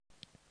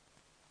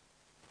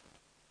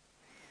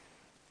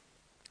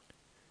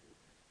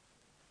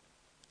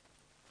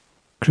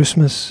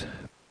Christmas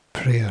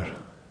Prayer.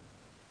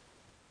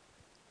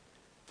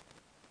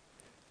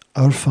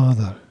 Our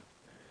Father,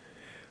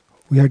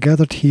 we are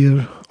gathered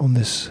here on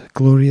this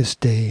glorious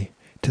day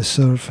to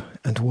serve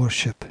and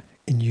worship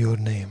in your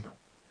name.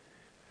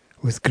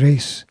 With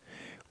grace,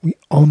 we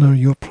honour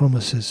your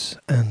promises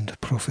and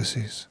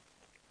prophecies.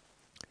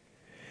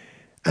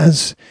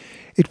 As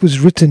it was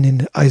written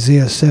in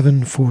Isaiah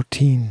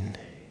 7:14,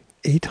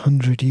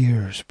 800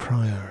 years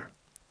prior,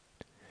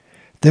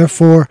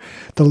 therefore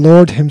the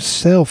Lord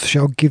himself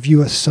shall give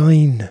you a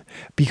sign.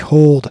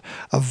 Behold,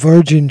 a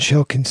virgin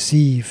shall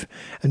conceive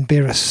and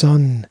bear a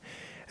son,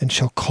 and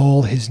shall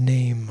call his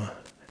name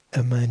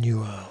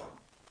Emmanuel.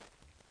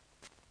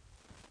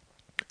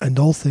 And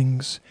all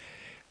things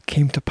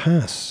came to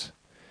pass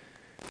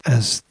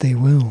as they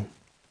will.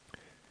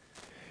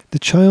 The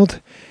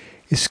child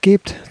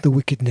escaped the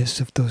wickedness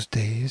of those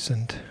days,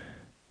 and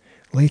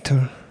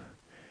later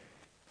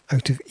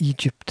out of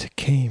Egypt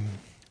came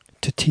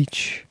to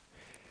teach,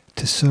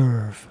 to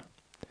serve,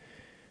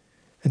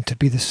 and to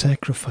be the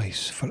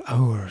sacrifice for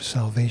our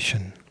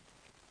salvation.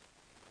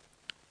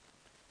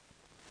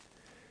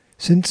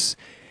 Since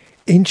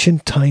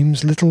ancient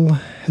times, little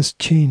has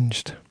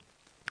changed.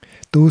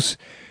 Those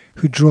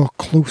who draw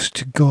close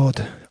to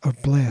God are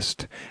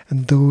blessed,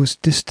 and those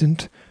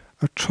distant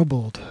are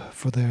troubled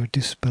for their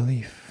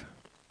disbelief.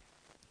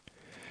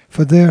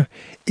 For there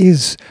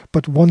is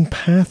but one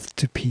path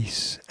to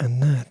peace,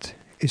 and that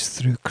is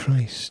through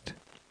Christ,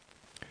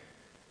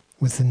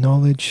 with the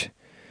knowledge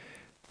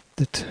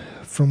that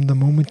from the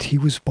moment he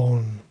was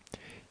born,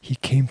 he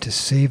came to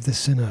save the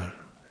sinner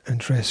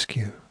and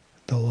rescue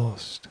the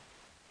lost.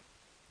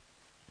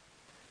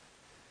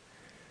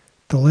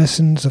 The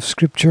lessons of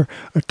Scripture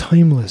are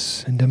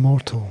timeless and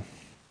immortal.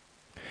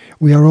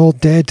 We are all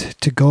dead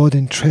to God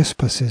in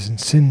trespasses and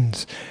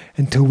sins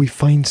until we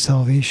find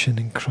salvation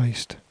in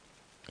Christ.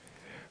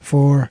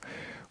 For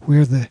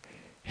where the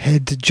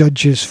head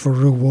judges for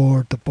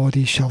reward, the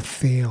body shall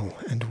fail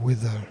and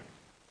wither,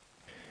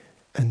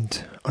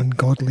 and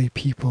ungodly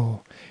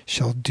people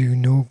shall do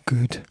no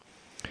good,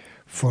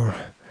 for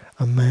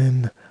a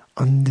man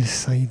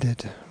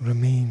undecided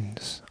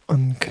remains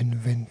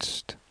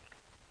unconvinced.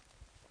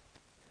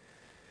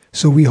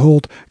 So we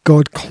hold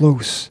God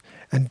close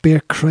and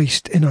bear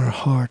Christ in our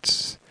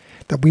hearts,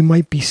 that we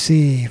might be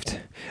saved,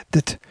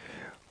 that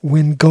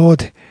when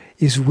God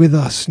is with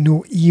us,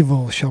 no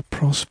evil shall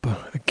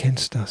prosper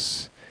against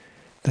us,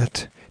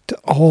 that to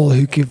all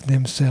who give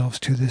themselves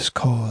to this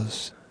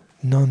cause,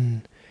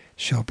 none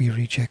shall be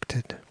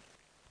rejected.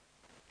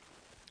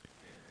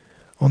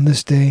 On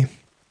this day,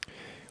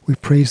 we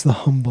praise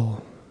the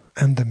humble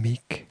and the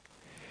meek.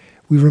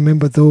 We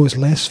remember those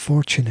less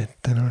fortunate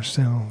than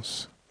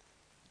ourselves.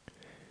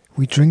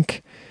 We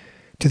drink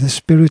to the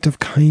spirit of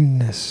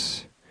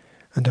kindness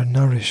and are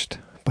nourished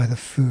by the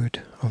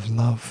food of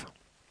love.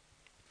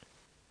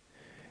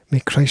 May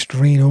Christ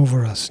reign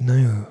over us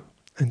now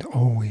and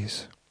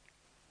always.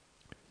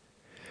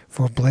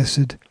 For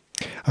blessed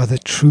are the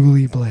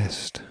truly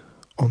blessed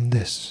on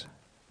this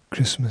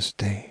Christmas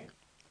day.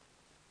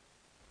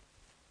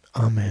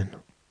 Amen.